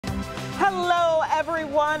Hello,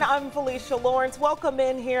 everyone. I'm Felicia Lawrence. Welcome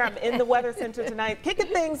in here. I'm in the Weather Center tonight, kicking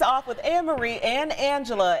things off with Anne Marie and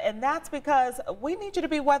Angela, and that's because we need you to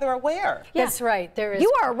be weather aware. Yeah. That's right.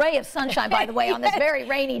 You are a ray of sunshine, by the way, on this very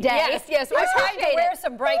rainy day. Yes. We're trying to wear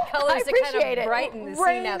some bright colors to kind of brighten the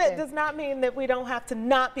scene out there. Rain does not mean that we don't have to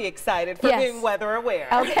not be excited for being weather aware.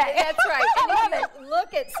 Okay, that's right. And if you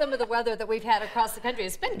look at some of the weather that we've had across the country,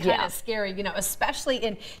 it's been kind of scary, you know, especially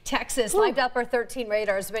in Texas. Live Doppler 13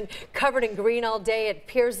 radar has been covered in green all day. It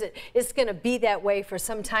appears that it's going to be that way for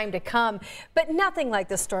some time to come, but nothing like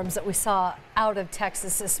the storms that we saw out of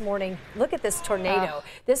Texas this morning. Look at this tornado.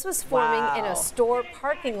 This was forming in a store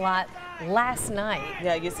parking lot last night.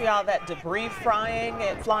 Yeah, you see all that debris flying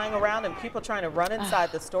around and people trying to run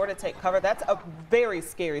inside the store to take cover. That's a very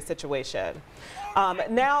scary situation.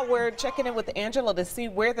 Now we're checking in with Angela to see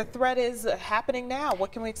where the threat is happening now.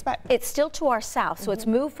 What can we expect? It's still to our south, so it's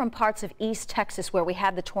moved from parts of East Texas where we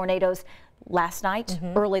had the tornadoes last night,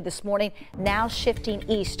 early this morning, now shifting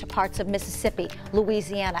east to parts of Mississippi,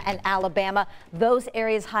 Louisiana, and Alabama. Those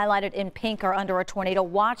areas highlighted in pink are under a tornado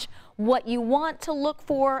watch. What you want to look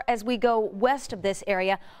for as we go west of this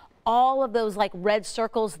area, all of those like red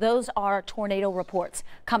circles, those are tornado reports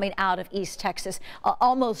coming out of East Texas,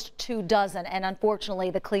 almost 24, and unfortunately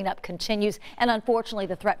the cleanup continues, and unfortunately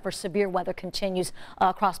the threat for severe weather continues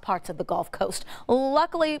across parts of the Gulf Coast.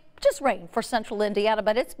 Luckily, just rain for central Indiana,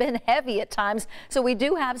 but it's been heavy at times, so we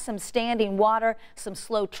do have some standing water, some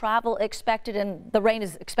slow travel expected, and the rain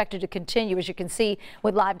is expected to continue, as you can see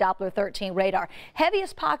with Live Doppler 13 radar.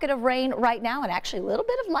 Heaviest pocket of rain right now, and actually a little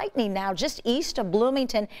bit of lightning now, just east of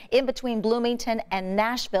Bloomington, in between Bloomington and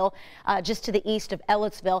Nashville, just to the east of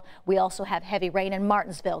Ellettsville. We also have heavy rain in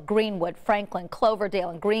Martinsville, Greenwood, Franklin, Cloverdale,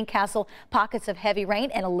 and Greencastle. Pockets of heavy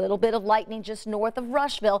rain and a little bit of lightning just north of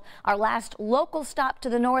Rushville. Our last local stop to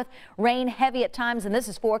the north, rain heavy at times, and this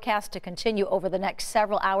is forecast to continue over the next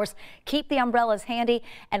several hours. Keep the umbrellas handy,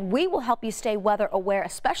 and we will help you stay weather aware,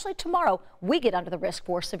 especially tomorrow. We get under the risk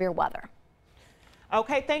for severe weather.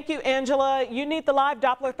 Okay, thank you, Angela. You need the Live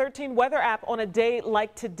Doppler 13 weather app on a day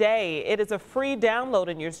like today. It is a free download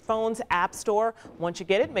in your phone's app store. Once you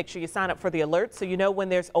get it, make sure you sign up for the alerts so you know when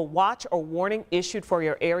there's a watch or warning issued for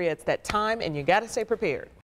your area. It's that time, and you got to stay prepared.